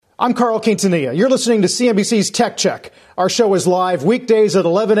I'm Carl Quintanilla. You're listening to CNBC's Tech Check. Our show is live weekdays at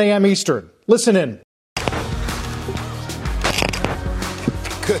 11 a.m. Eastern. Listen in.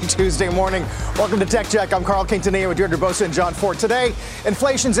 Good Tuesday morning. Welcome to Tech Check. I'm Carl Quintanilla with Deirdre Bosa and John Fort. Today,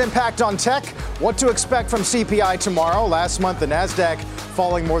 inflation's impact on tech, what to expect from CPI tomorrow. Last month, the Nasdaq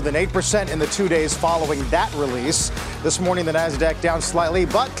falling more than 8% in the 2 days following that release. This morning, the Nasdaq down slightly,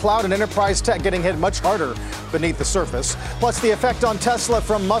 but cloud and enterprise tech getting hit much harder beneath the surface. Plus, the effect on Tesla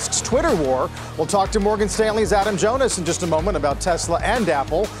from Musk's Twitter war. We'll talk to Morgan Stanley's Adam Jonas in just a moment about Tesla and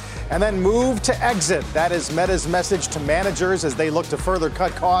Apple. And then move to exit. That is Meta's message to managers as they look to further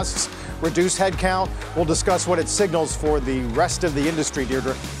cut costs, reduce headcount. We'll discuss what it signals for the rest of the industry,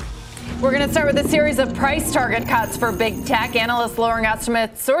 Deirdre. We're going to start with a series of price target cuts for big tech. Analysts lowering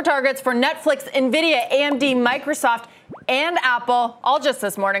estimates or targets for Netflix, NVIDIA, AMD, Microsoft, and Apple, all just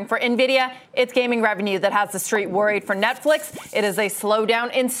this morning. For NVIDIA, it's gaming revenue that has the street worried. For Netflix, it is a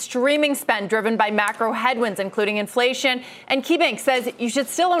slowdown in streaming spend driven by macro headwinds, including inflation. And KeyBank says you should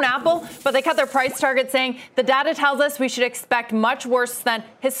still own Apple, but they cut their price target, saying the data tells us we should expect much worse than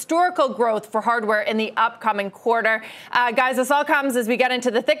historical growth for hardware in the upcoming quarter. Guys, this all comes as we get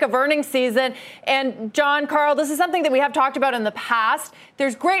into the thick of earnings season. And John, Carl, this is something that we have talked about in the past.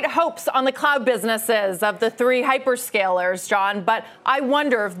 There's great hopes on the cloud businesses of the three hyperscalers, John, but I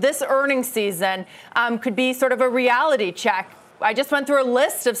wonder if this earnings season could be sort of a reality check. I just went through a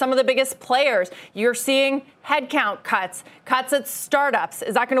list of some of the biggest players. You're seeing headcount cuts at startups.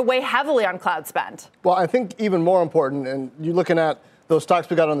 Is that going to weigh heavily on cloud spend? Well, I think even more important, and you're looking at those stocks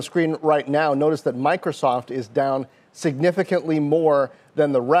we got on the screen right now, notice that Microsoft is down significantly more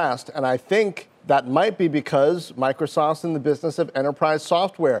than the rest. And I think that might be because Microsoft's in the business of enterprise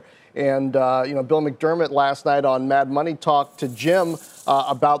software. And, Bill McDermott last night on Mad Money talked to Jim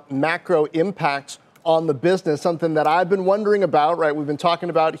about macro impacts on the business, something that I've been wondering about, right? We've been talking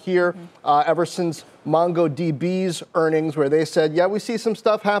about here ever since MongoDB's earnings, where they said, yeah, we see some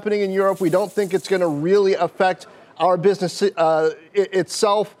stuff happening in Europe. We don't think it's going to really affect our business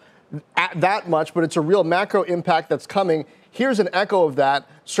itself that much, but it's a real macro impact that's coming. Here's an echo of that.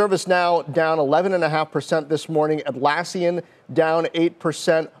 ServiceNow down 11.5% this morning. Atlassian down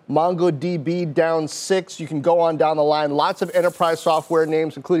 8%. MongoDB down 6%. You can go on down the line. Lots of enterprise software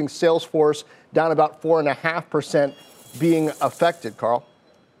names, including Salesforce, down about 4.5% being affected, Carl.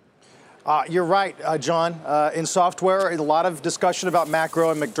 You're right, John. In software, a lot of discussion about macro,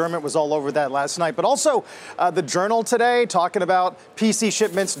 and McDermott was all over that last night. But also, the Journal today talking about PC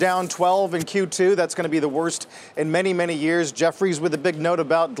shipments down 12 in Q2. That's going to be the worst in many, many years. Jeffries with a big note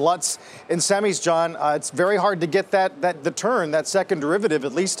about gluts in semis, John. It's very hard to get that second derivative,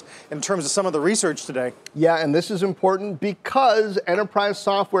 at least in terms of some of the research today. Yeah, and this is important because enterprise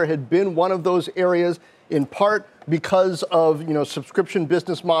software had been one of those areas, in part because of subscription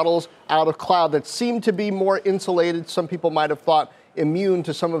business models out of cloud that seem to be more insulated. Some people might have thought immune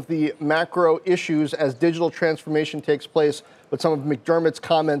to some of the macro issues as digital transformation takes place, but some of McDermott's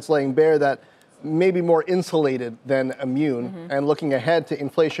comments laying bare that maybe more insulated than immune. Mm-hmm. And looking ahead to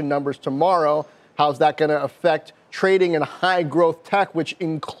inflation numbers tomorrow, how's that going to affect trading in high growth tech, which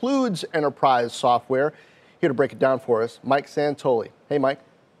includes enterprise software? Here to break it down for us, Mike Santoli. Hey, Mike.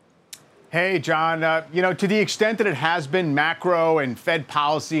 Hey, John, to the extent that it has been macro and Fed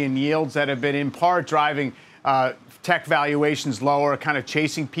policy and yields that have been in part driving tech valuations lower, kind of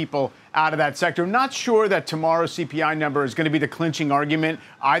chasing people out of that sector. I'm not sure that tomorrow's CPI number is going to be the clinching argument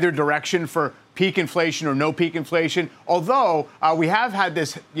either direction for peak inflation or no peak inflation, although we have had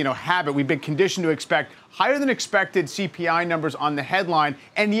this habit. We've been conditioned to expect higher than expected CPI numbers on the headline,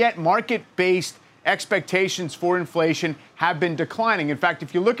 and yet market-based expectations for inflation have been declining. In fact,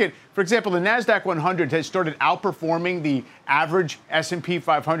 if you look at, for example, the NASDAQ 100 has started outperforming the average S&P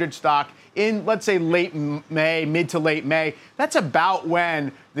 500 stock in, let's say, late May, mid to late May. That's about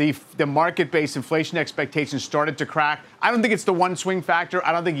when the market-based inflation expectations started to crack. I don't think it's the one swing factor.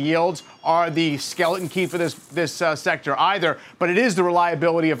 I don't think yields are the skeleton key for this sector either, but it is the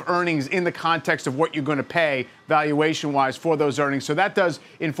reliability of earnings in the context of what you're going to pay valuation-wise for those earnings. So that does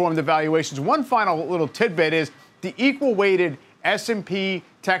inform the valuations. One final little tidbit is the equal-weighted S&P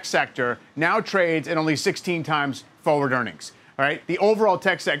tech sector now trades at only 16 times forward earnings. All right, the overall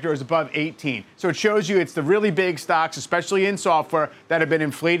tech sector is above 18. So it shows you it's the really big stocks, especially in software, that have been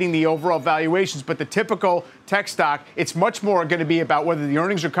inflating the overall valuations. But the typical tech stock, it's much more going to be about whether the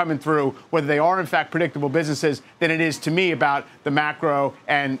earnings are coming through, whether they are, in fact, predictable businesses, than it is, to me, about the macro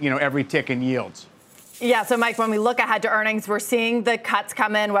and, every tick in yields. Yeah, so Mike, when we look ahead to earnings, we're seeing the cuts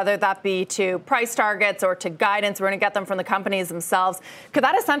come in, whether that be to price targets or to guidance. We're going to get them from the companies themselves. Could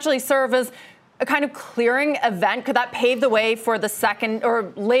that essentially serve as a kind of clearing event? Could that pave the way for the second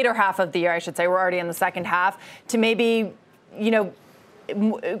or later half of the year, I should say, we're already in the second half, to maybe,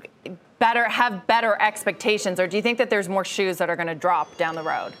 have better expectations? Or do you think that there's more shoes that are going to drop down the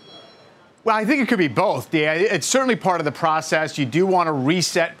road? Well, I think it could be both, Dia. It's certainly part of the process. You do want to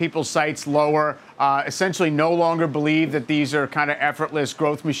reset people's sights lower, essentially no longer believe that these are kind of effortless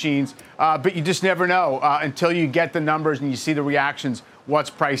growth machines. But you just never know until you get the numbers and you see the reactions,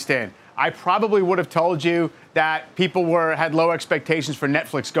 what's priced in. I probably would have told you that people had low expectations for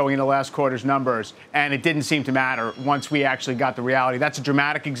Netflix going into last quarter's numbers, and it didn't seem to matter once we actually got the reality. That's a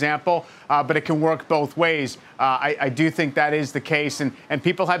dramatic example, but it can work both ways. I do think that is the case, and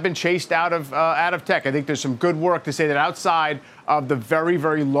people have been chased out of tech. I think there's some good work to say that outside of the very,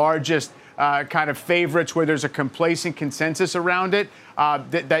 very largest kind of favorites where there's a complacent consensus around it,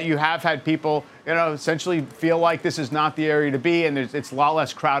 that you have had people, essentially feel like this is not the area to be, and it's a lot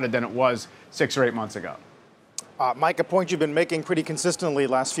less crowded than it was 6 or 8 months ago. Mike, a point you've been making pretty consistently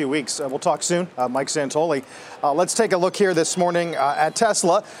last few weeks. We'll talk soon. Mike Santoli. Let's take a look here this morning at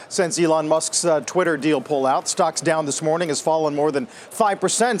Tesla. Since Elon Musk's Twitter deal pullout, stocks down this morning, has fallen more than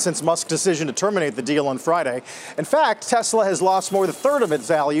 5% since Musk's decision to terminate the deal on Friday. In fact, Tesla has lost more than a third of its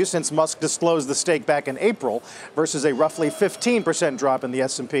value since Musk disclosed the stake back in April, versus a roughly 15% drop in the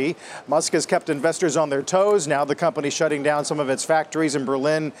S&P. Musk has kept investors on their toes. Now the company's shutting down some of its factories in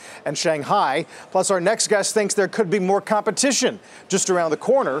Berlin and Shanghai. Plus, our next guest thinks there could be more competition just around the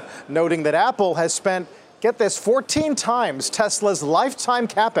corner, noting that Apple has spent, get this, 14 times Tesla's lifetime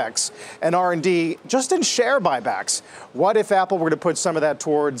capex and R&D just in share buybacks. What if Apple were to put some of that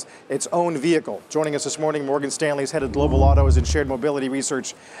towards its own vehicle? Joining us this morning, Morgan Stanley's head of global autos and shared mobility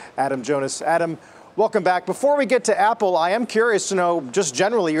research, Adam Jonas. Adam, welcome back. Before we get to Apple, I am curious to know just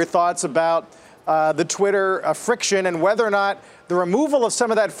generally your thoughts about the Twitter friction and whether or not the removal of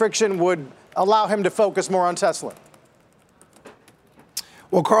some of that friction would allow him to focus more on Tesla.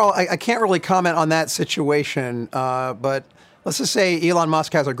 Well, Carl, I can't really comment on that situation, but let's just say Elon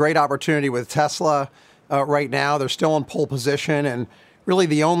Musk has a great opportunity with Tesla right now. They're still in pole position, and really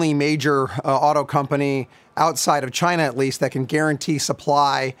the only major auto company outside of China, at least, that can guarantee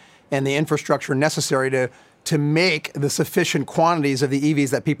supply and the infrastructure necessary to make the sufficient quantities of the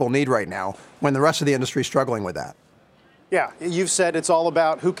EVs that people need right now, when the rest of the industry is struggling with that. Yeah, you've said it's all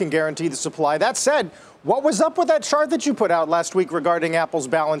about who can guarantee the supply. That said, what was up with that chart that you put out last week regarding Apple's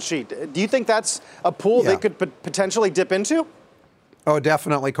balance sheet? Do you think that's a pool they could potentially dip into? Oh,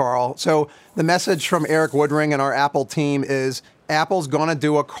 definitely, Carl. So the message from Eric Woodring and our Apple team is Apple's going to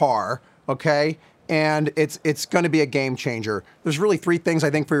do a car, okay? And it's going to be a game changer. There's really three things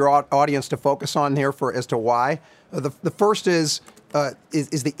I think for your audience to focus on here as to why. The first is the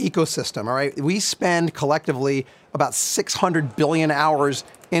ecosystem, all right? We spend collectively about 600 billion hours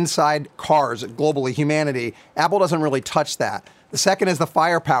inside cars globally, humanity. Apple doesn't really touch that. The second is the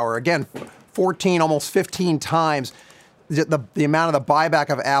firepower. Again, 14, almost 15 times the amount of the buyback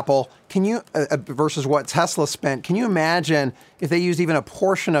of Apple. Can you versus what Tesla spent? Can you imagine if they used even a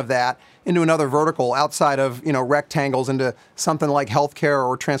portion of that into another vertical outside of rectangles, into something like healthcare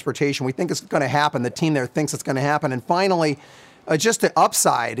or transportation? We think it's going to happen. The team there thinks it's going to happen. And finally, just the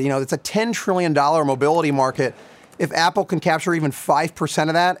upside. It's a $10 trillion mobility market. If Apple can capture even 5%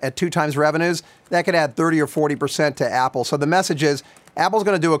 of that at 2 times revenues, that could add 30 or 40% to Apple. So the message is Apple's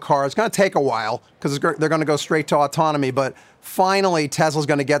going to do a car. It's going to take a while because they're going to go straight to autonomy. But finally, Tesla's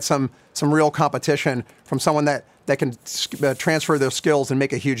going to get some real competition from someone that can transfer their skills and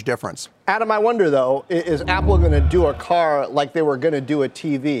make a huge difference. Adam, I wonder, though, is Apple going to do a car like they were going to do a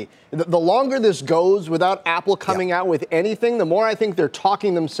TV? The longer this goes without Apple coming out with anything, the more I think they're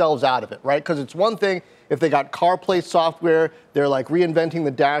talking themselves out of it, right? Because it's one thing if they got CarPlay software, they're like reinventing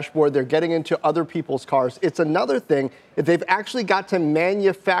the dashboard, they're getting into other people's cars. It's another thing if they've actually got to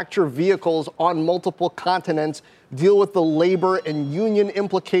manufacture vehicles on multiple continents, deal with the labor and union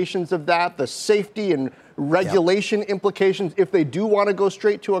implications of that, the safety and regulation implications. If they do want to go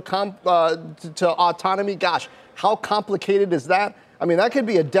straight to autonomy, gosh, how complicated is that? I mean, that could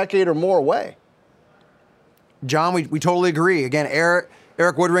be a decade or more away. John, we totally agree. Again, Eric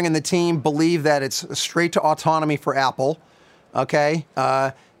Woodring and the team believe that it's straight to autonomy for Apple. Okay,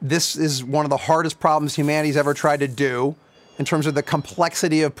 this is one of the hardest problems humanity's ever tried to do in terms of the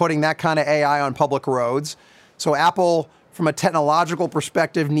complexity of putting that kind of AI on public roads. So Apple, from a technological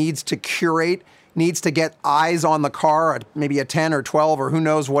perspective, needs to curate, needs to get eyes on the car, maybe a 10 or 12 or who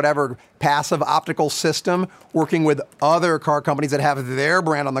knows whatever passive optical system, working with other car companies that have their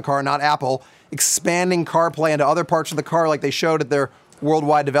brand on the car, not Apple, expanding CarPlay into other parts of the car like they showed at their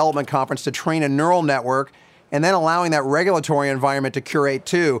Worldwide Development Conference to train a neural network, and then allowing that regulatory environment to curate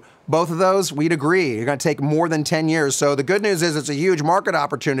too. Both of those, we'd agree, are going to take more than 10 years. So the good news is it's a huge market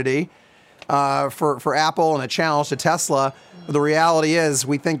opportunity for Apple and a challenge to Tesla. But the reality is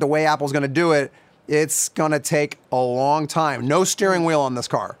we think the way Apple's going to do it, it's going to take a long time. No steering wheel on this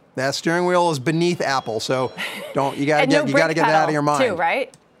car. That steering wheel is beneath Apple, so you got to get that out of your mind. Too,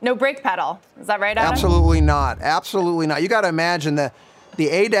 right? No brake pedal. Is that right, Adam? Absolutely not. Absolutely not. You got to imagine that the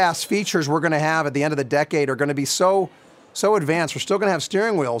ADAS features we're going to have at the end of the decade are going to be so advanced. We're still going to have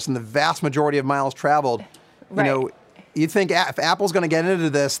steering wheels in the vast majority of miles traveled. Right. You know, you think if Apple's going to get into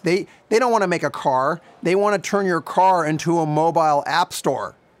this, they don't want to make a car. They want to turn your car into a mobile app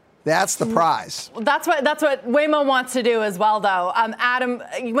store. That's the prize. That's what Waymo wants to do as well, though. Adam,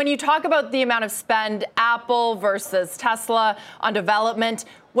 when you talk about the amount of spend, Apple versus Tesla on development,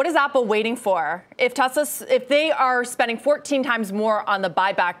 what is Apple waiting for? If they are spending 14 times more on the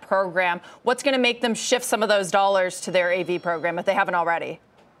buyback program, what's going to make them shift some of those dollars to their AV program if they haven't already?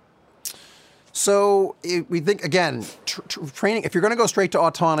 So we think, again, training, if you're going to go straight to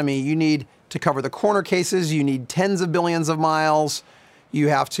autonomy, you need to cover the corner cases. You need tens of billions of miles. You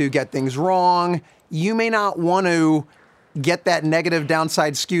have to get things wrong. You may not want to get that negative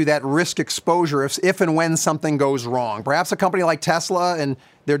downside skew, that risk exposure if and when something goes wrong. Perhaps a company like Tesla, and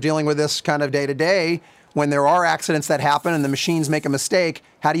they're dealing with this kind of day to day, when there are accidents that happen and the machines make a mistake,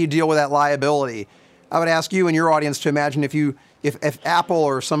 how do you deal with that liability? I would ask you and your audience to imagine if Apple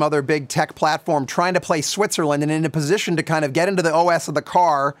or some other big tech platform trying to play Switzerland and in a position to kind of get into the OS of the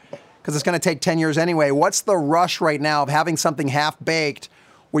car, because it's going to take 10 years anyway. What's the rush right now of having something half-baked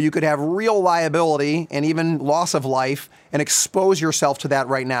where you could have real liability and even loss of life and expose yourself to that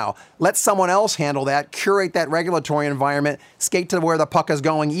right now? Let someone else handle that, curate that regulatory environment, skate to where the puck is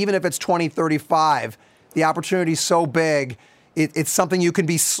going, even if it's 2035. The opportunity is so big, it's something you can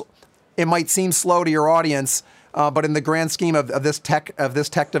be, it might seem slow to your audience, but in the grand scheme of this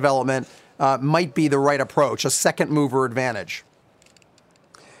tech development, might be the right approach, a second mover advantage.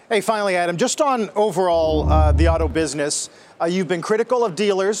 Hey, finally, Adam, just on overall the auto business, you've been critical of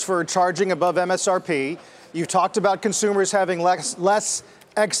dealers for charging above MSRP. You've talked about consumers having less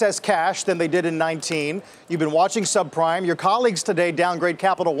excess cash than they did in 19. You've been watching subprime. Your colleagues today downgrade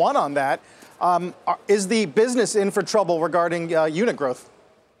Capital One on that. Is the business in for trouble regarding unit growth?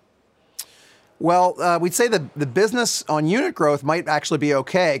 Well, we'd say that the business on unit growth might actually be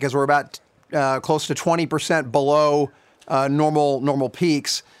okay because we're about close to 20% below normal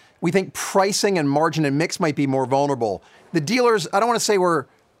peaks. We think pricing and margin and mix might be more vulnerable. The dealers, I don't want to say we're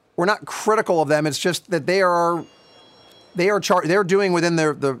not critical of them. It's just that they're doing within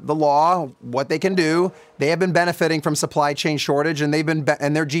the law what they can do. They have been benefiting from supply chain shortage, and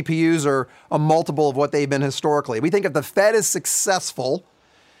and their GPUs are a multiple of what they've been historically. We think if the Fed is successful,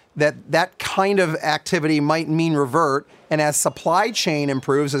 that kind of activity might mean revert. And as supply chain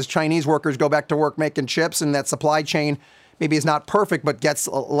improves, as Chinese workers go back to work making chips, and that supply chain maybe is not perfect, but gets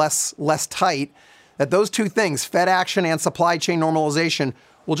less tight, that those two things, Fed action and supply chain normalization,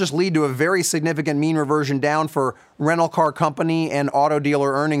 will just lead to a very significant mean reversion down for rental car company and auto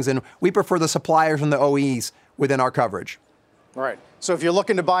dealer earnings. And we prefer the suppliers and the OEs within our coverage. All right. So if you're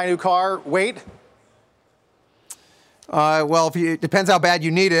looking to buy a new car, wait. Well, it depends how bad you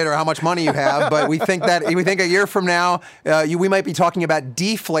need it or how much money you have. But we think a year from now, we might be talking about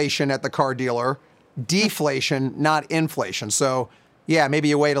deflation at the car dealer. Deflation, not inflation. So, yeah, maybe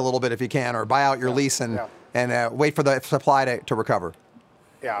you wait a little bit if you can, or buy out your lease and wait for the supply to recover.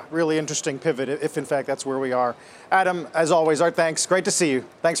 Yeah, really interesting pivot, if in fact that's where we are. Adam, as always, our thanks. Great to see you.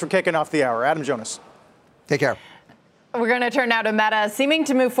 Thanks for kicking off the hour. Adam Jonas. Take care. We're going to turn now to Meta, seeming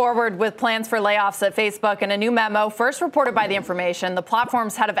to move forward with plans for layoffs at Facebook. In a new memo, first reported by The Information, the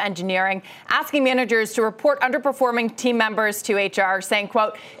platform's head of engineering asking managers to report underperforming team members to HR, saying,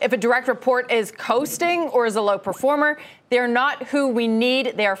 quote, if a direct report is coasting or is a low performer, they're not who we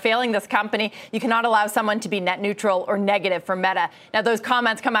need. They are failing this company. You cannot allow someone to be net neutral or negative for Meta. Now, those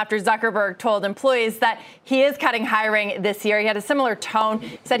comments come after Zuckerberg told employees that he is cutting hiring this year. He had a similar tone,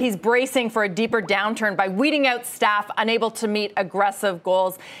 said he's bracing for a deeper downturn by weeding out staff unable to meet aggressive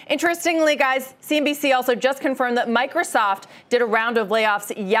goals. Interestingly, guys, CNBC also just confirmed that Microsoft did a round of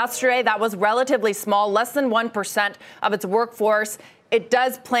layoffs yesterday. That was relatively small, less than 1% of its workforce. It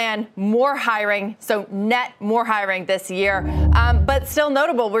does plan more hiring, so net more hiring this year. But still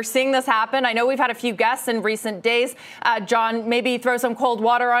notable, we're seeing this happen. I know we've had a few guests in recent days. John, maybe throw some cold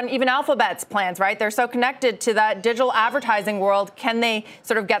water on even Alphabet's plans, right? They're so connected to that digital advertising world. Can they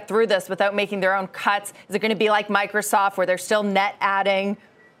sort of get through this without making their own cuts? Is it going to be like Microsoft where they're still net adding?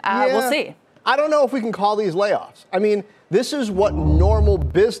 We'll see. I don't know if we can call these layoffs. I mean, this is what normal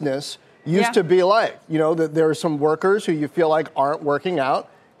business used to be like. You know, that there are some workers who you feel like aren't working out,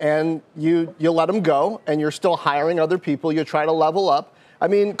 and you let them go, and you're still hiring other people. You try to level up. I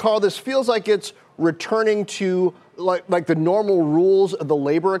mean, Carl, this feels like it's returning to like the normal rules of the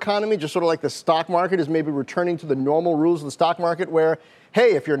labor economy, just sort of like the stock market is maybe returning to the normal rules of the stock market where,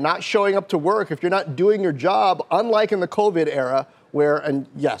 hey, if you're not showing up to work, if you're not doing your job, unlike in the COVID era where, and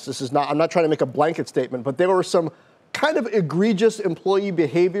yes, this is not, I'm not trying to make a blanket statement, but there were some kind of egregious employee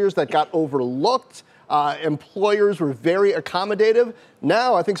behaviors that got overlooked. Employers were very accommodative.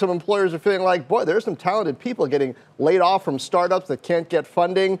 Now, I think some employers are feeling like, boy, there's some talented people getting laid off from startups that can't get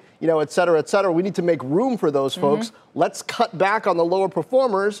funding, et cetera, et cetera. We need to make room for those folks. Let's cut back on the lower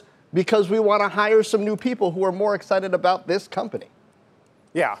performers because we want to hire some new people who are more excited about this company.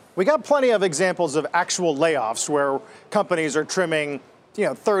 Yeah, we got plenty of examples of actual layoffs where companies are trimming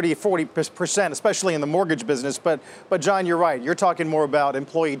 30, 40%, especially in the mortgage business. But John, you're right. You're talking more about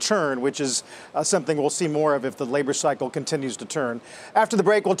employee churn, which is something we'll see more of if the labor cycle continues to turn. After the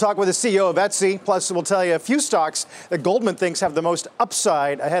break, we'll talk with the CEO of Etsy. Plus, we'll tell you a few stocks that Goldman thinks have the most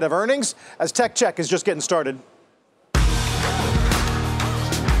upside ahead of earnings as Tech Check is just getting started.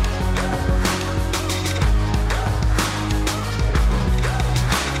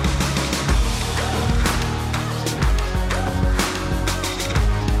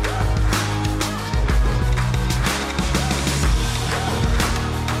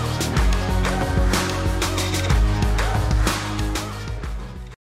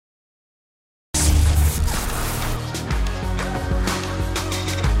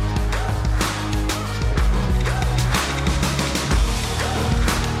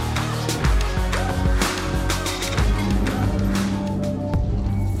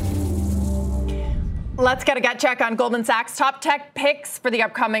 Let's get a gut check on Goldman Sachs' top tech picks for the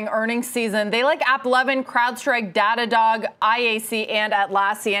upcoming earnings season. They like App11, CrowdStrike, Datadog, IAC, and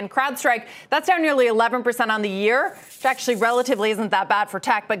Atlassian. CrowdStrike, that's down nearly 11% on the year, which actually relatively isn't that bad for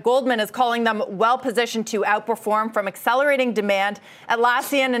tech, but Goldman is calling them well-positioned to outperform from accelerating demand.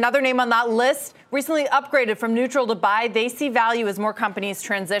 Atlassian, another name on that list, recently upgraded from neutral to buy. They see value as more companies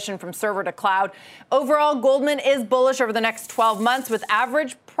transition from server to cloud. Overall, Goldman is bullish over the next 12 months with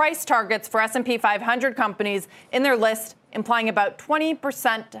average price targets for S&P 500 companies in their list, implying about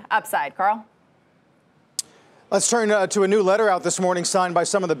 20% upside. Carl? Let's turn to a new letter out this morning signed by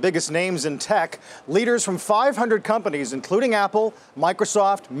some of the biggest names in tech. Leaders from 500 companies, including Apple,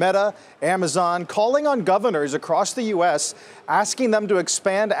 Microsoft, Meta, Amazon, calling on governors across the U.S., asking them to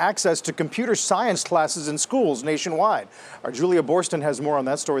expand access to computer science classes in schools nationwide. Our Julia Borston has more on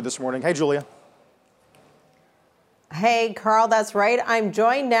that story this morning. Hey, Julia. Hey, Carl, that's right. I'm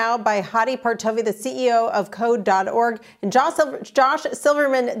joined now by Hadi Partovi, the CEO of Code.org, and Josh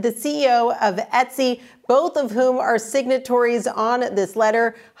Silverman, the CEO of Etsy, both of whom are signatories on this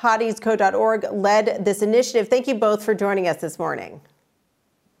letter. Hadi's Code.org led this initiative. Thank you both for joining us this morning.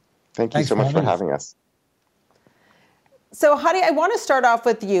 Thank you so much for having us. So, Hadi, I want to start off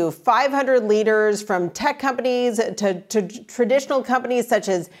with you. 500 leaders from tech companies to traditional companies such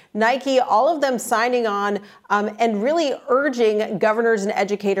as Nike, all of them signing on and really urging governors and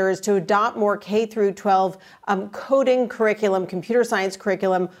educators to adopt more K through 12 coding curriculum, computer science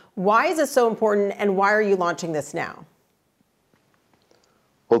curriculum. Why is this so important, and why are you launching this now?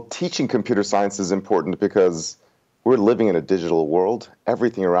 Well, teaching computer science is important because we're living in a digital world.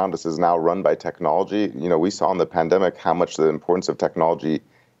 Everything around us is now run by technology. We saw in the pandemic how much the importance of technology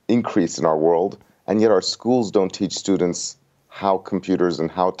increased in our world, and yet our schools don't teach students how computers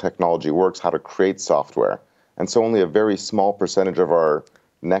and how technology works, how to create software. And so only a very small percentage of our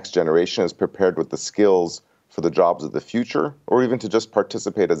next generation is prepared with the skills for the jobs of the future, or even to just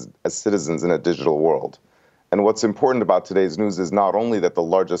participate as citizens in a digital world. And what's important about today's news is not only that the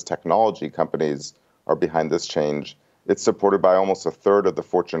largest technology companies are behind this change. It's supported by almost a third of the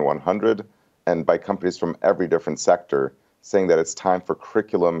Fortune 100 and by companies from every different sector saying that it's time for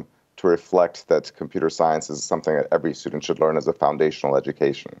curriculum to reflect that computer science is something that every student should learn as a foundational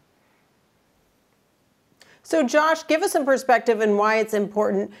education. So, Josh, give us some perspective on why it's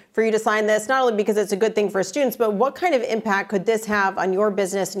important for you to sign this, not only because it's a good thing for students, but what kind of impact could this have on your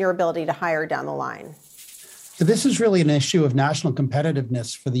business and your ability to hire down the line? So this is really an issue of national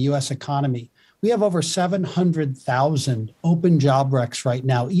competitiveness for the U.S. economy. We have over 700,000 open job recs right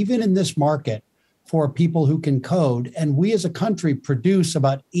now, even in this market, for people who can code. And we as a country produce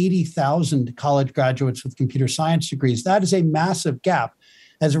about 80,000 college graduates with computer science degrees. That is a massive gap.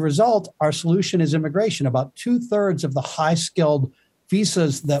 As a result, our solution is immigration. About 2/3 of the high-skilled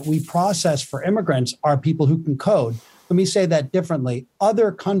visas that we process for immigrants are people who can code. Let me say that differently.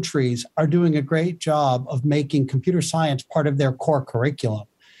 Other countries are doing a great job of making computer science part of their core curriculum.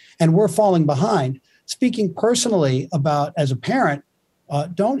 And we're falling behind. Speaking personally about, as a parent,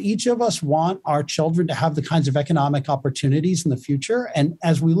 don't each of us want our children to have the kinds of economic opportunities in the future? And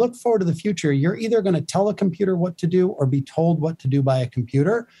as we look forward to the future, you're either going to tell a computer what to do or be told what to do by a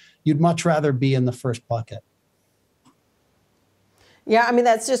computer. You'd much rather be in the first bucket. Yeah, I mean,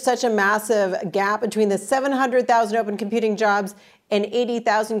 that's just such a massive gap between the 700,000 open computing jobs and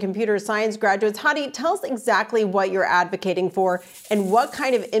 80,000 computer science graduates. Hadi, tell us exactly what you're advocating for and what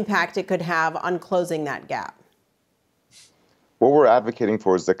kind of impact it could have on closing that gap. What we're advocating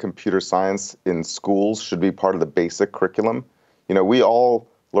for is that computer science in schools should be part of the basic curriculum. You know, we all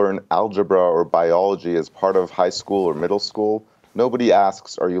learn algebra or biology as part of high school or middle school. Nobody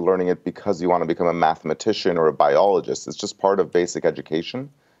asks, are you learning it because you want to become a mathematician or a biologist? It's just part of basic education.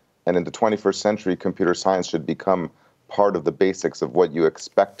 And in the 21st century, computer science should become part of the basics of what you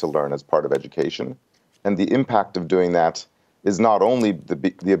expect to learn as part of education. And the impact of doing that is not only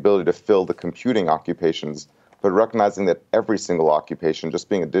the ability to fill the computing occupations, but recognizing that every single occupation, just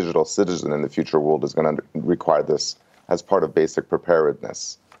being a digital citizen in the future world, is going to require this as part of basic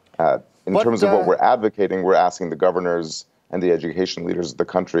preparedness. In terms of what we're advocating, we're asking the governors and the education leaders of the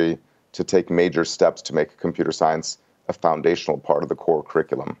country to take major steps to make computer science a foundational part of the core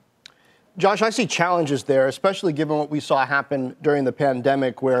curriculum. Josh, I see challenges there, especially given what we saw happen during the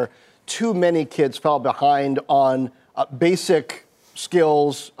pandemic, where too many kids fell behind on basic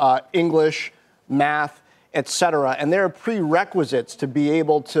skills, English, math, et cetera. And there are prerequisites to be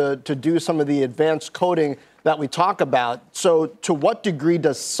able to do some of the advanced coding that we talk about. So to what degree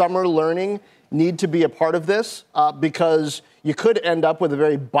does summer learning need to be a part of this? Because you could end up with a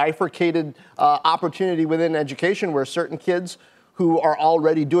very bifurcated opportunity within education where certain kids who are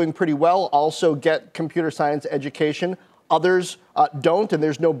already doing pretty well also get computer science education. Others don't, and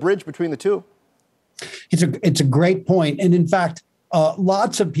there's no bridge between the two. It's a great point. And in fact,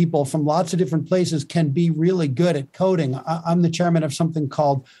 lots of people from lots of different places can be really good at coding. I'm the chairman of something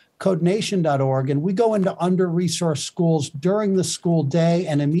called CodeNation.org, and we go into under-resourced schools during the school day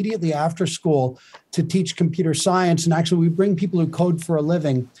and immediately after school to teach computer science. And actually, we bring people who code for a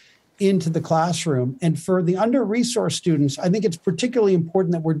living into the classroom. And for the under-resourced students, I think it's particularly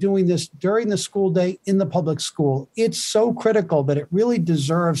important that we're doing this during the school day in the public school. It's so critical that it really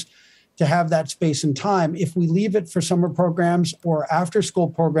deserves to have that space and time. If we leave it for summer programs or after-school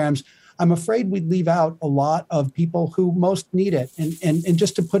programs, I'm afraid we'd leave out a lot of people who most need it. And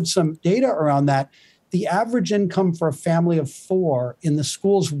just to put some data around that, the average income for a family of 4 in the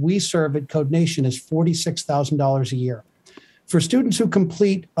schools we serve at CodeNation is $46,000 a year. For students who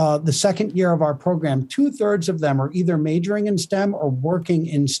complete the second year of our program, 2/3 of them are either majoring in STEM or working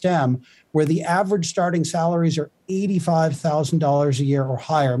in STEM, where the average starting salaries are $85,000 a year or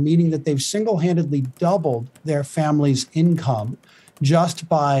higher, meaning that they've single-handedly doubled their family's income just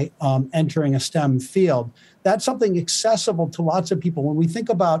by entering a STEM field. That's something accessible to lots of people. When we think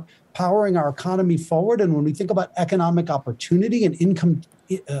about powering our economy forward and when we think about economic opportunity and income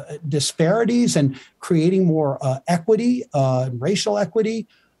disparities and creating more equity, racial equity,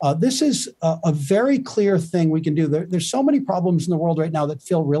 this is a very clear thing we can do. There's so many problems in the world right now that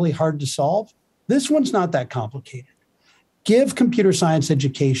feel really hard to solve. This one's not that complicated. Give computer science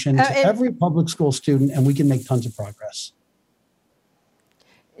education to every public school student, and we can make tons of progress.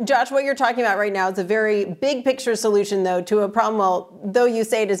 Josh, what you're talking about right now is a very big picture solution, though, to a problem. Well, though you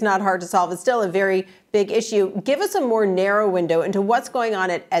say it is not hard to solve, it's still a very big issue. Give us a more narrow window into what's going on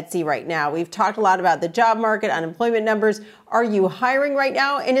at Etsy right now. We've talked a lot about the job market, unemployment numbers. Are you hiring right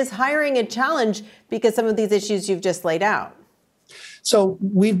now? And is hiring a challenge because some of these issues you've just laid out? So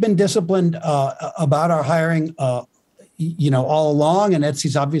we've been disciplined about our hiring all along, and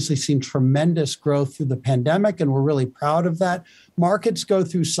Etsy's obviously seen tremendous growth through the pandemic, and we're really proud of that. Markets go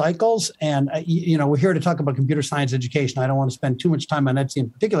through cycles, and we're here to talk about computer science education. I don't want to spend too much time on Etsy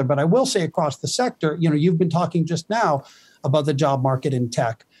in particular, but I will say across the sector, you've been talking just now about the job market in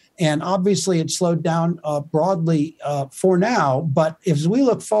tech. And obviously it slowed down broadly for now, but as we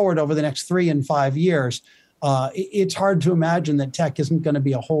look forward over the next 3 and 5 years, it's hard to imagine that tech isn't going to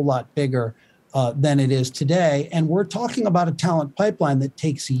be a whole lot bigger than it is today. And we're talking about a talent pipeline that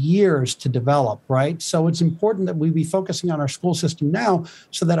takes years to develop, right? So it's important that we be focusing on our school system now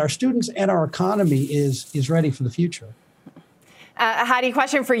so that our students and our economy is ready for the future. Hadi,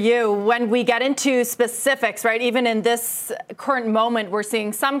 question for you. When we get into specifics, right, even in this current moment, we're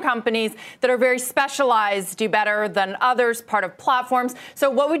seeing some companies that are very specialized do better than others, part of platforms.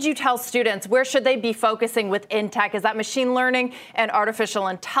 So what would you tell students? Where should they be focusing within tech? Is that machine learning and artificial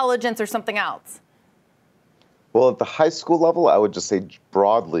intelligence or something else? Well, at the high school level, I would just say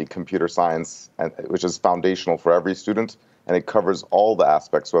broadly computer science, which is foundational for every student. And it covers all the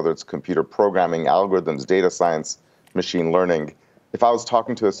aspects, whether it's computer programming, algorithms, data science, machine learning. if I was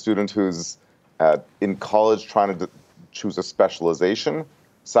talking to a student who's in college trying to choose a specialization,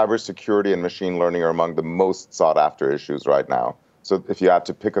 cybersecurity and machine learning are among the most sought after issues right now. So if you had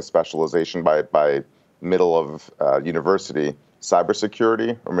to pick a specialization by middle of university,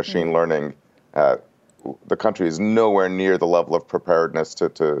 cybersecurity or machine learning, the country is nowhere near the level of preparedness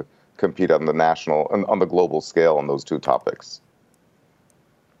to compete on the global scale on those two topics.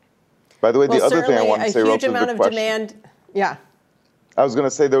 By the way, the other thing I want to say relative to the question. Demand. Yeah. I was going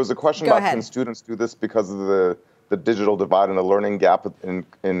to say there was a question about can students do this because of the digital divide and the learning gap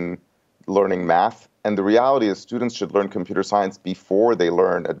in learning math. And the reality is students should learn computer science before they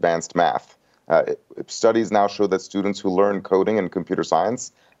learn advanced math. Studies now show that students who learn coding and computer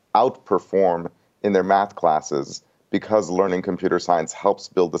science outperform in their math classes because learning computer science helps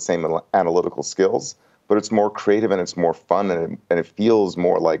build the same analytical skills, but it's more creative and it's more fun and it feels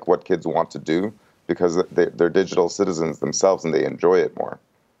more like what kids want to do because they're digital citizens themselves and they enjoy it more.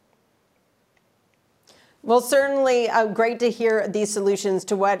 Well, certainly great to hear these solutions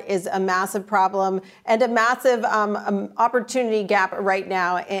to what is a massive problem and a massive opportunity gap right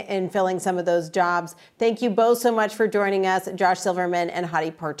now in filling some of those jobs. Thank you both so much for joining us, Josh Silverman and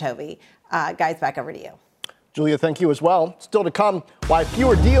Hadi Partovi. Guys, back over to you. Julia, thank you as well. Still to come, why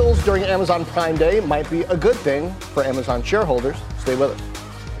fewer deals during Amazon Prime Day might be a good thing for Amazon shareholders. Stay with us.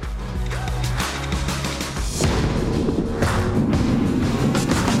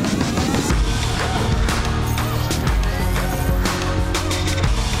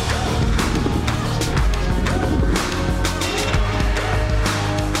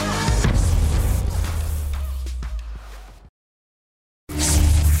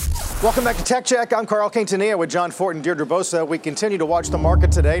 Welcome back to Tech Check. I'm Carl Quintanilla with John Fort and Deirdre Bosa. We continue to watch the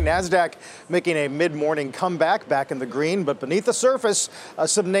market today. NASDAQ making a mid-morning comeback back in the green, but beneath the surface,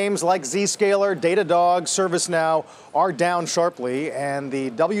 some names like Zscaler, Datadog, ServiceNow are down sharply, and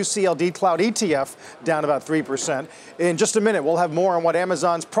the WCLD Cloud ETF down about 3%. In just a minute, we'll have more on what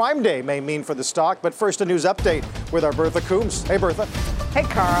Amazon's Prime Day may mean for the stock, but first a news update with our Bertha Coombs. Hey, Bertha. Hey,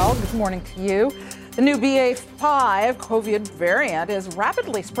 Carl. Good morning to you. The new BA.5 COVID variant is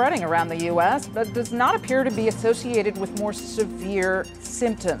rapidly spreading around the U.S., but does not appear to be associated with more severe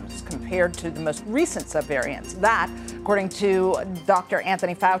symptoms compared to the most recent subvariants. That, according to Dr.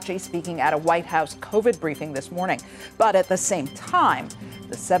 Anthony Fauci speaking at a White House COVID briefing this morning. But at the same time,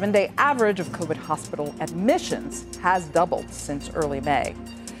 the 7-day average of COVID hospital admissions has doubled since early May.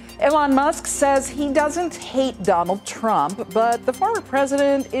 Elon Musk says he doesn't hate Donald Trump, but the former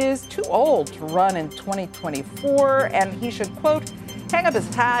president is too old to run in 2024, and he should, quote, hang up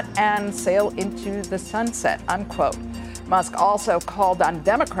his hat and sail into the sunset, unquote. Musk also called on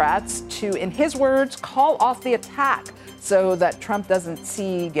Democrats to, in his words, call off the attack so that Trump doesn't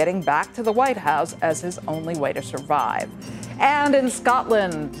see getting back to the White House as his only way to survive. And in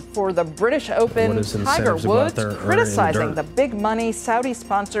Scotland, for the British Open, Tiger Woods criticizing the big money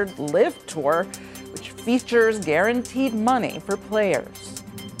Saudi-sponsored LIV Tour, which features guaranteed money for players.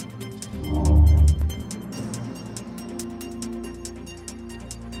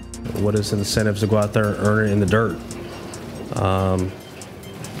 What is incentives to go out there and earn it in the dirt?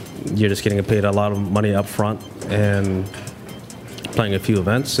 You're just getting paid a lot of money up front and playing a few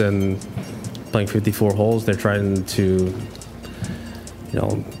events and playing 54 holes. They're trying to,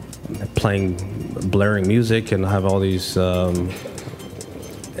 playing blaring music and have all these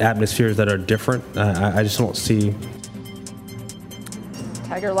atmospheres that are different. I just don't see.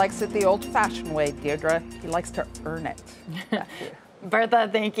 Tiger likes it the old-fashioned way, Deirdre. He likes to earn it. Bertha,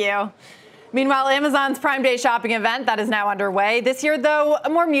 thank you. Meanwhile, Amazon's Prime Day shopping event that is now underway. This year, though, a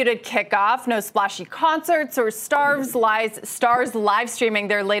more muted kickoff. No splashy concerts or stars live streaming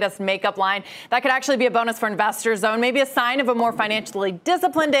their latest makeup line. That could actually be a bonus for investors, though, and maybe a sign of a more financially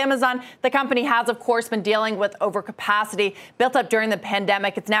disciplined Amazon. The company has, of course, been dealing with overcapacity built up during the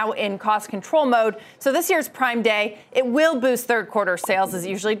pandemic. It's now in cost control mode. So this year's Prime Day, it will boost third quarter sales as it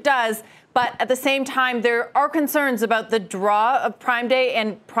usually does. But at the same time, there are concerns about the draw of Prime Day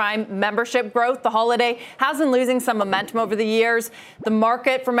and Prime membership growth. The holiday has been losing some momentum over the years. The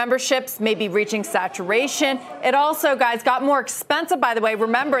market for memberships may be reaching saturation. It also, guys, got more expensive, by the way.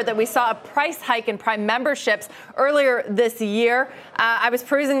 Remember that we saw a price hike in Prime memberships earlier this year. I was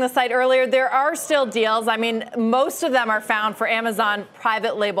perusing the site earlier. There are still deals. I mean, most of them are found for Amazon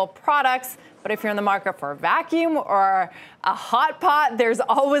private label products. But if you're in the market for a vacuum or a hot pot, there's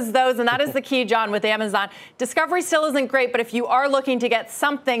always those. And that is the key, John, with Amazon. Discovery still isn't great, but if you are looking to get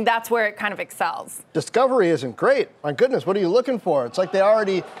something, that's where it kind of excels. Discovery isn't great. My goodness, what are you looking for? It's like they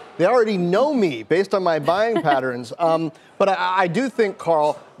already They already know me based on my buying patterns. But I do think,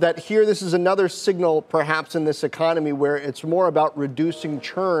 Carl, that here this is another signal perhaps in this economy where it's more about reducing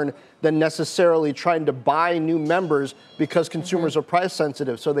churn than necessarily trying to buy new members because consumers are price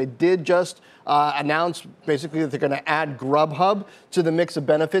sensitive. So they did just announce basically that they're going to add Grubhub to the mix of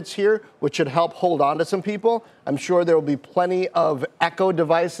benefits here, which should help hold on to some people. I'm sure there will be plenty of Echo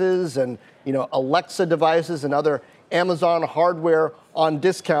devices and Alexa devices and other Amazon hardware on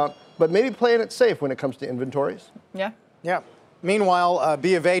discount, but maybe playing it safe when it comes to inventories. Yeah. Yeah. Meanwhile,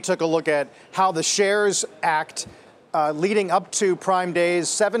 B of A took a look at how the shares act leading up to Prime Days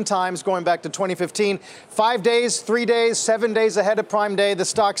 7 times going back to 2015. 5 days, 3 days, 7 days ahead of Prime Day. The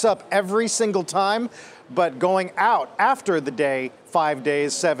stock's up every single time. But going out after the day, 5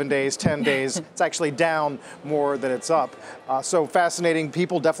 days, 7 days, 10 days, it's actually down more than it's up. So fascinating.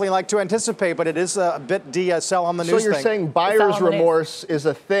 People definitely like to anticipate, but it is a bit sell on the news thing. So you're saying buyer's remorse is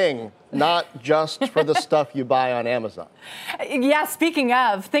a thing, not just for the stuff you buy on Amazon. Yeah, speaking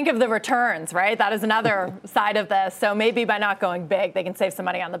of, think of the returns, right? That is another side of this. So maybe by not going big, they can save some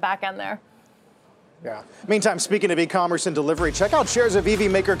money on the back end there. Yeah. Meantime, speaking of e-commerce and delivery, check out shares of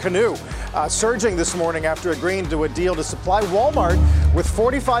EV maker Canoo surging this morning after agreeing to a deal to supply Walmart with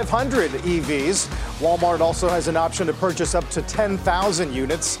 4,500 EVs. Walmart also has an option to purchase up to 10,000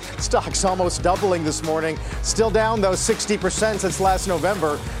 units. Stock's almost doubling this morning. Still down, though, 60% since last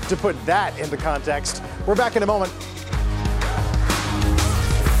November. To put that into context, we're back in a moment.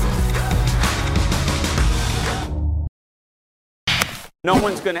 No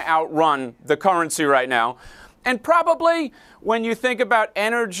one's going to outrun the currency right now. And probably when you think about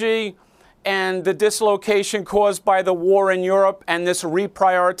energy and the dislocation caused by the war in Europe and this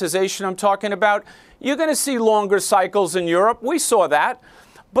reprioritization I'm talking about, you're going to see longer cycles in Europe. We saw that.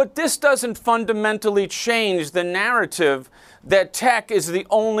 But this doesn't fundamentally change the narrative that tech is the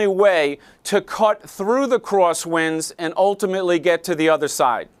only way to cut through the crosswinds and ultimately get to the other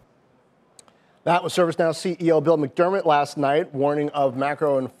side. That was ServiceNow CEO Bill McDermott last night, warning of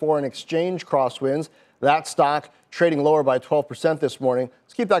macro and foreign exchange crosswinds. That stock trading lower by 12% this morning.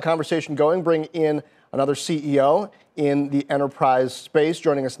 Let's keep that conversation going. Bring in another CEO in the enterprise space.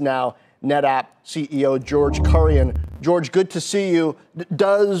 Joining us now, NetApp CEO George Kurian. George, good to see you.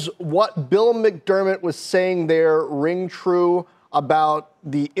 Does what Bill McDermott was saying there ring true about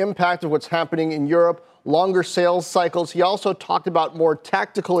the impact of what's happening in Europe? Longer sales cycles. He also talked about more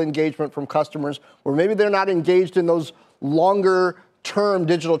tactical engagement from customers where maybe they're not engaged in those longer term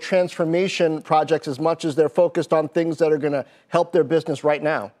digital transformation projects as much as they're focused on things that are going to help their business right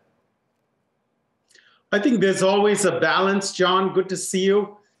now. I think there's always a balance, John. Good to see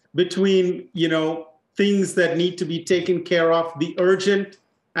you, between, things that need to be taken care of, the urgent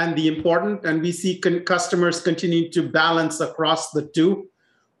and the important. And we see customers continue to balance across the two.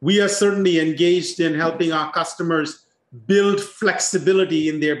 We are certainly engaged in helping our customers build flexibility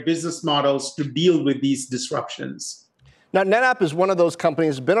in their business models to deal with these disruptions. Now, NetApp is one of those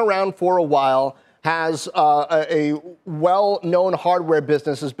companies, been around for a while, has a well-known hardware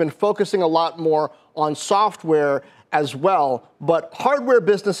business, has been focusing a lot more on software as well. But hardware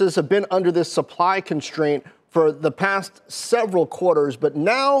businesses have been under this supply constraint for the past several quarters. But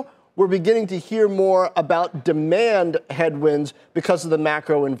now we're beginning to hear more about demand headwinds because of the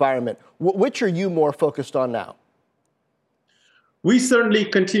macro environment. Which are you more focused on now? We certainly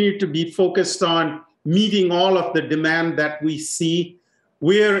continue to be focused on meeting all of the demand that we see.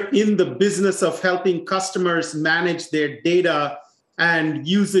 We're in the business of helping customers manage their data and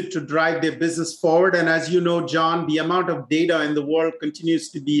use it to drive their business forward. And as you know, John, the amount of data in the world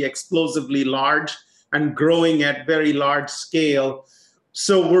continues to be explosively large and growing at very large scale.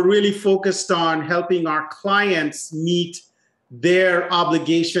 So we're really focused on helping our clients meet their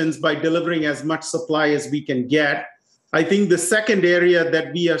obligations by delivering as much supply as we can get. I think the second area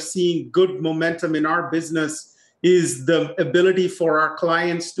that we are seeing good momentum in our business is the ability for our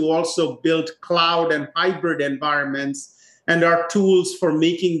clients to also build cloud and hybrid environments, and our tools for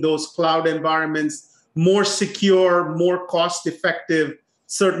making those cloud environments more secure, more cost effective,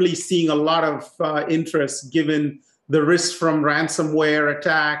 certainly seeing a lot of interest given the risk from ransomware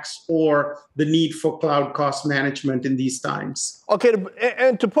attacks or the need for cloud cost management in these times. Okay,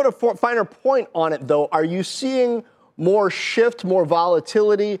 and to put a finer point on it, though, are you seeing more shift, more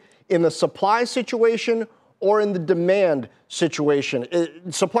volatility in the supply situation or in the demand situation?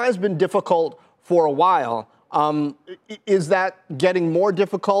 Supply has been difficult for a while. Is that getting more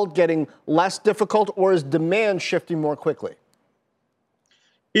difficult, getting less difficult, or is demand shifting more quickly?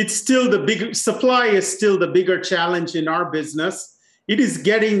 It's still supply is still the bigger challenge in our business. It is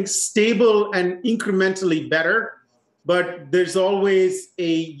getting stable and incrementally better. but there's always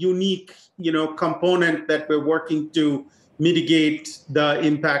a unique, component that we're working to mitigate the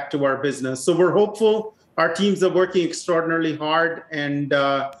impact to our business. So we're hopeful. Our teams are working extraordinarily hard, and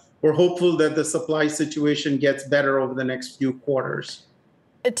we're hopeful that the supply situation gets better over the next few quarters.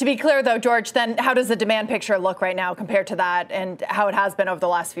 To be clear, though, George, then how does the demand picture look right now compared to that and how it has been over the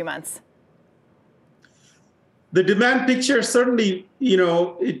last few months? The demand picture certainly,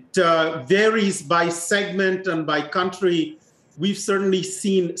 it varies by segment and by country. We've certainly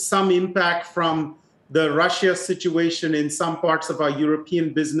seen some impact from the Russia situation in some parts of our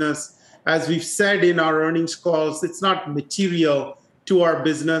European business. As we've said in our earnings calls, it's not material to our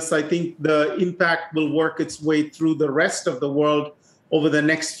business. I think the impact will work its way through the rest of the world over the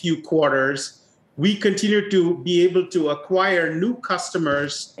next few quarters. We continue to be able to acquire new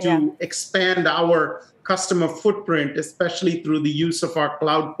customers to expand our customer footprint, especially through the use of our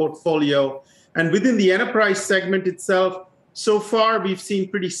cloud portfolio. And within the enterprise segment itself, so far we've seen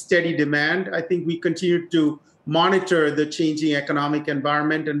pretty steady demand. I think we continue to monitor the changing economic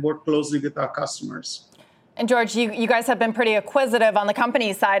environment and work closely with our customers. And George, you guys have been pretty acquisitive on the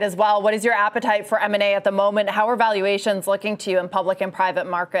company side as well. What is your appetite for M&A at the moment? How are valuations looking to you in public and private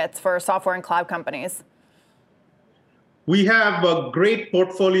markets for software and cloud companies? We have a great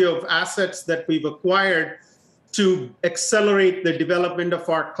portfolio of assets that we've acquired to accelerate the development of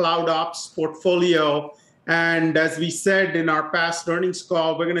our cloud ops portfolio. And as we said in our past earnings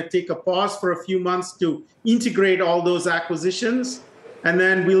call, we're going to take a pause for a few months to integrate all those acquisitions. And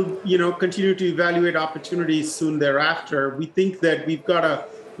then we'll, continue to evaluate opportunities soon thereafter. We think that we've got a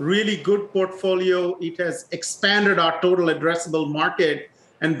really good portfolio. It has expanded our total addressable market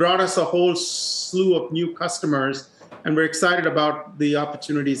and brought us a whole slew of new customers. And we're excited about the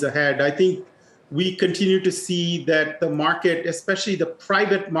opportunities ahead. I think we continue to see that the market, especially the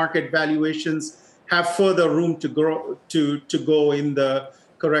private market valuations, have further room to grow, to go in the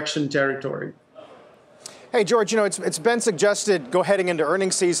correction territory. Hey, George, it's been suggested heading into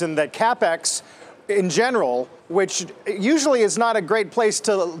earnings season that CapEx in general, which usually is not a great place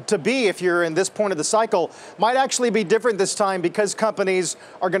to be if you're in this point of the cycle, might actually be different this time because companies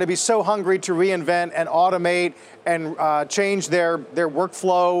are going to be so hungry to reinvent and automate and change their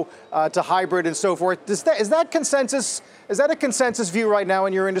workflow to hybrid and so forth. Is that a consensus view right now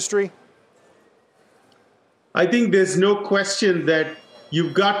in your industry? I think there's no question that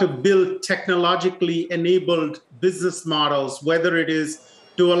you've got to build technologically enabled business models, whether it is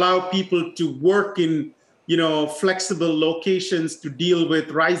to allow people to work in, flexible locations to deal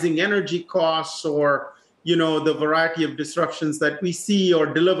with rising energy costs or, the variety of disruptions that we see, or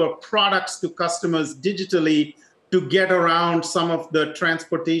deliver products to customers digitally to get around some of the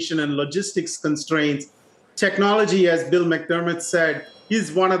transportation and logistics constraints. Technology, as Bill McDermott said,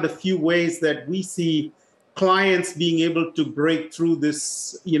 is one of the few ways that we see clients being able to break through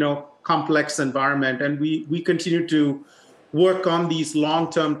this, complex environment. And we continue to work on these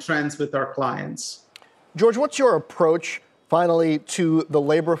long-term trends with our clients. George, what's your approach, finally, to the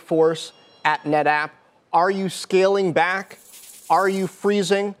labor force at NetApp? Are you scaling back? Are you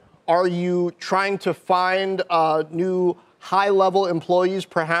freezing? Are you trying to find new high-level employees,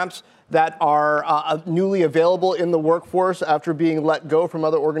 perhaps, that are newly available in the workforce after being let go from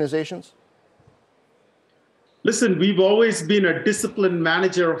other organizations? Listen, we've always been a disciplined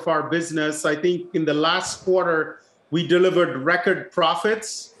manager of our business. I think in the last quarter, we delivered record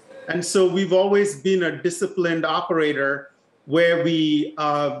profits. And so we've always been a disciplined operator where we,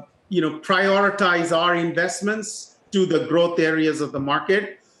 prioritize our investments to the growth areas of the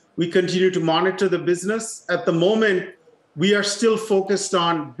market. We continue to monitor the business. At the moment, we are still focused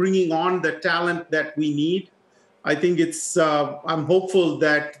on bringing on the talent that we need. I think I'm hopeful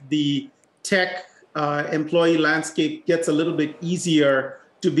that the tech employee landscape gets a little bit easier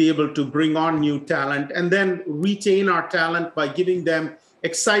to be able to bring on new talent and then retain our talent by giving them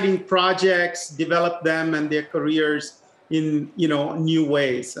exciting projects, develop them and their careers in new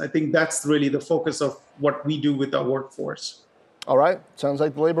ways. I think that's really the focus of what we do with our workforce. All right. Sounds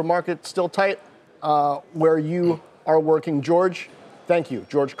like the labor market's still tight where you are working. George, thank you.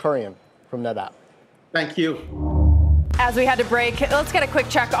 George Kurian from NetApp. Thank you. As we had to break, let's get a quick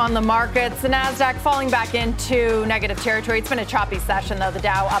check on the markets. The NASDAQ falling back into negative territory. It's been a choppy session, though. The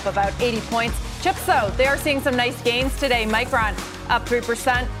Dow up about 80 points. Chips, though, they are seeing some nice gains today. Micron up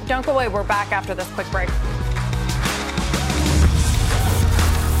 3%. Don't go away. We're back after this quick break.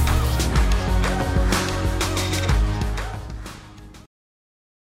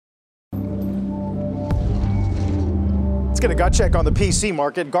 Let's get a gut check on the PC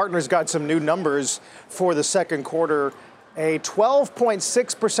market. Gartner's got some new numbers for the second quarter. A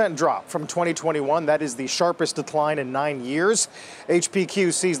 12.6% drop from 2021. That is the sharpest decline in 9 years.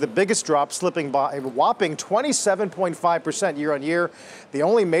 HPQ sees the biggest drop, slipping by a whopping 27.5% year on year. The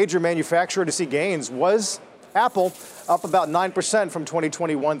only major manufacturer to see gains was Apple, up about 9% from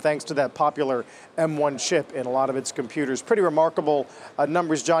 2021 thanks to that popular M1 chip in a lot of its computers. Pretty remarkable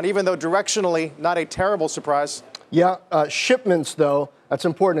numbers, John, even though directionally not a terrible surprise. Yeah, shipments, though, that's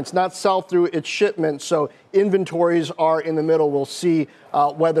important. It's not sell-through, it's shipments. So inventories are in the middle. We'll see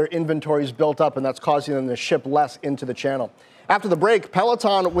whether inventories built up, and that's causing them to ship less into the channel. After the break,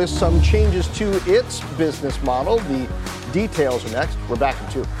 Peloton with some changes to its business model. The details are next. We're back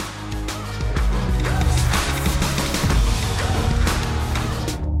in 2.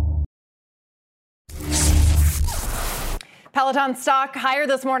 Peloton stock higher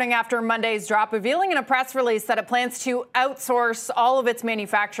this morning after Monday's drop, revealing in a press release that it plans to outsource all of its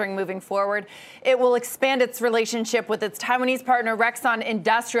manufacturing moving forward. It will expand its relationship with its Taiwanese partner Rexon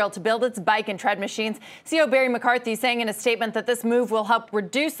Industrial to build its bike and tread machines. CEO Barry McCarthy saying in a statement that this move will help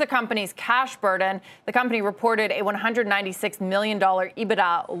reduce the company's cash burden. The company reported a $196 million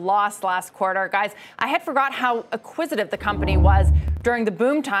EBITDA loss last quarter. Guys, I had forgot how acquisitive the company was during the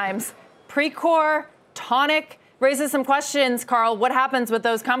boom times. Precor, Tonic, raises some questions, Carl. What happens with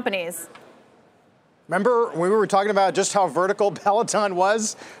those companies? Remember when we were talking about just how vertical Peloton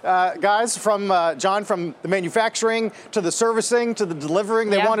was, guys, from John, from the manufacturing to the servicing to the delivering,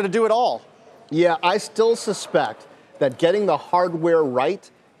 they wanted to do it all. Yeah, I still suspect that getting the hardware right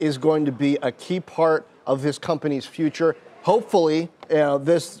is going to be a key part of this company's future. Hopefully,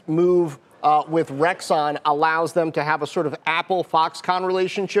 this move with Rexon allows them to have a sort of Apple-Foxconn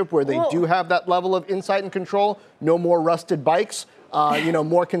relationship where they do have that level of insight and control, no more rusted bikes,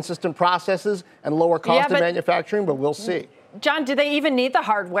 more consistent processes and lower cost of manufacturing, but we'll see. John, do they even need the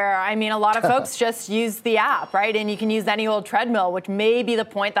hardware? I mean, a lot of folks just use the app, right? And you can use any old treadmill, which may be the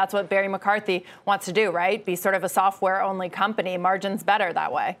point. That's what Barry McCarthy wants to do, right? Be sort of a software-only company. Margin's better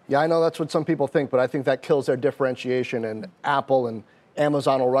that way. Yeah, I know that's what some people think, but I think that kills their differentiation, and Apple and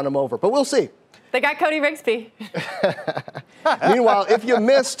Amazon will run them over, but we'll see. They got Cody Rigsby. Meanwhile, if you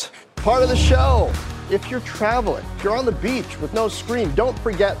missed part of the show, if you're traveling, if you're on the beach with no screen, don't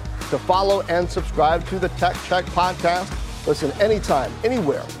forget to follow and subscribe to the Tech Check podcast. Listen anytime,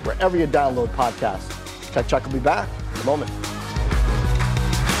 anywhere, wherever you download podcasts. Tech Check will be back in a moment.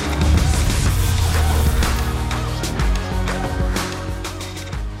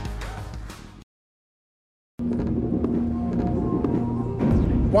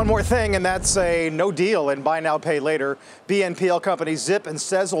 One more thing, and that's a no deal in buy now, pay later. BNPL companies Zip and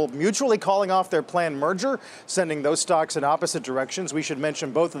Sezzle mutually calling off their planned merger, sending those stocks in opposite directions. We should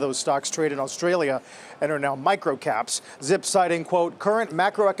mention both of those stocks trade in Australia and are now microcaps. Zip citing, quote, current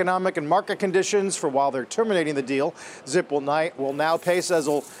macroeconomic and market conditions for while they're terminating the deal. Zip will now pay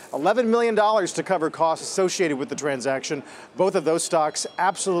Sezzle $11 million to cover costs associated with the transaction. Both of those stocks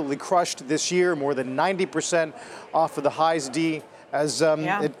absolutely crushed this year, more than 90% off of the highs D. As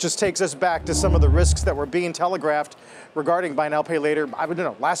it just takes us back to some of the risks that were being telegraphed regarding buy now, pay later, I don't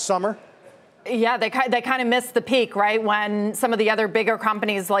know, last summer? Yeah, they kind of missed the peak, right, when some of the other bigger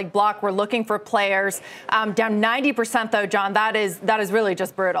companies like Block were looking for players. Down 90%, though, John, that is really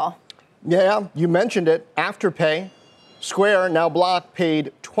just brutal. Yeah, you mentioned it. Afterpay, Square, now Block,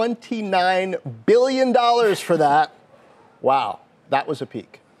 paid $29 billion for that. Wow, that was a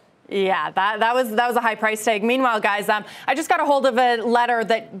peak. Yeah, that was a high price tag. Meanwhile, guys, I just got a hold of a letter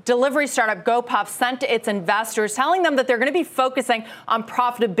that delivery startup GoPuff sent to its investors, telling them that they're going to be focusing on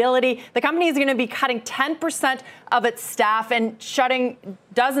profitability. The company is going to be cutting 10% of its staff and shutting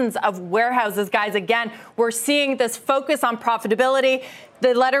dozens of warehouses. Guys, again, we're seeing this focus on profitability.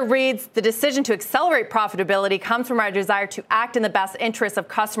 The letter reads, the decision to accelerate profitability comes from our desire to act in the best interests of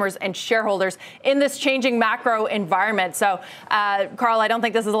customers and shareholders in this changing macro environment. So, Carl, I don't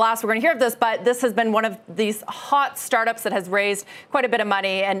think this is the last we're going to hear of this, but this has been one of these hot startups that has raised quite a bit of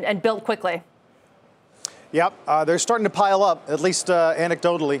money and built quickly. Yep, they're starting to pile up, at least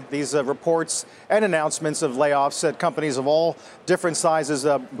anecdotally, these reports and announcements of layoffs at companies of all different sizes.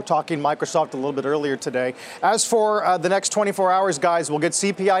 We're talking Microsoft a little bit earlier today. As for the next 24 hours, guys, we'll get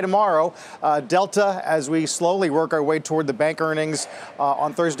CPI tomorrow. Delta, as we slowly work our way toward the bank earnings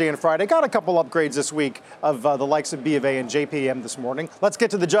on Thursday and Friday. Got a couple upgrades this week of the likes of B of A and JPM this morning. Let's get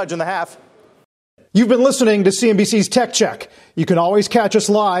to the judge in the half. You've been listening to CNBC's Tech Check. You can always catch us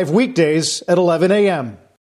live weekdays at 11 a.m.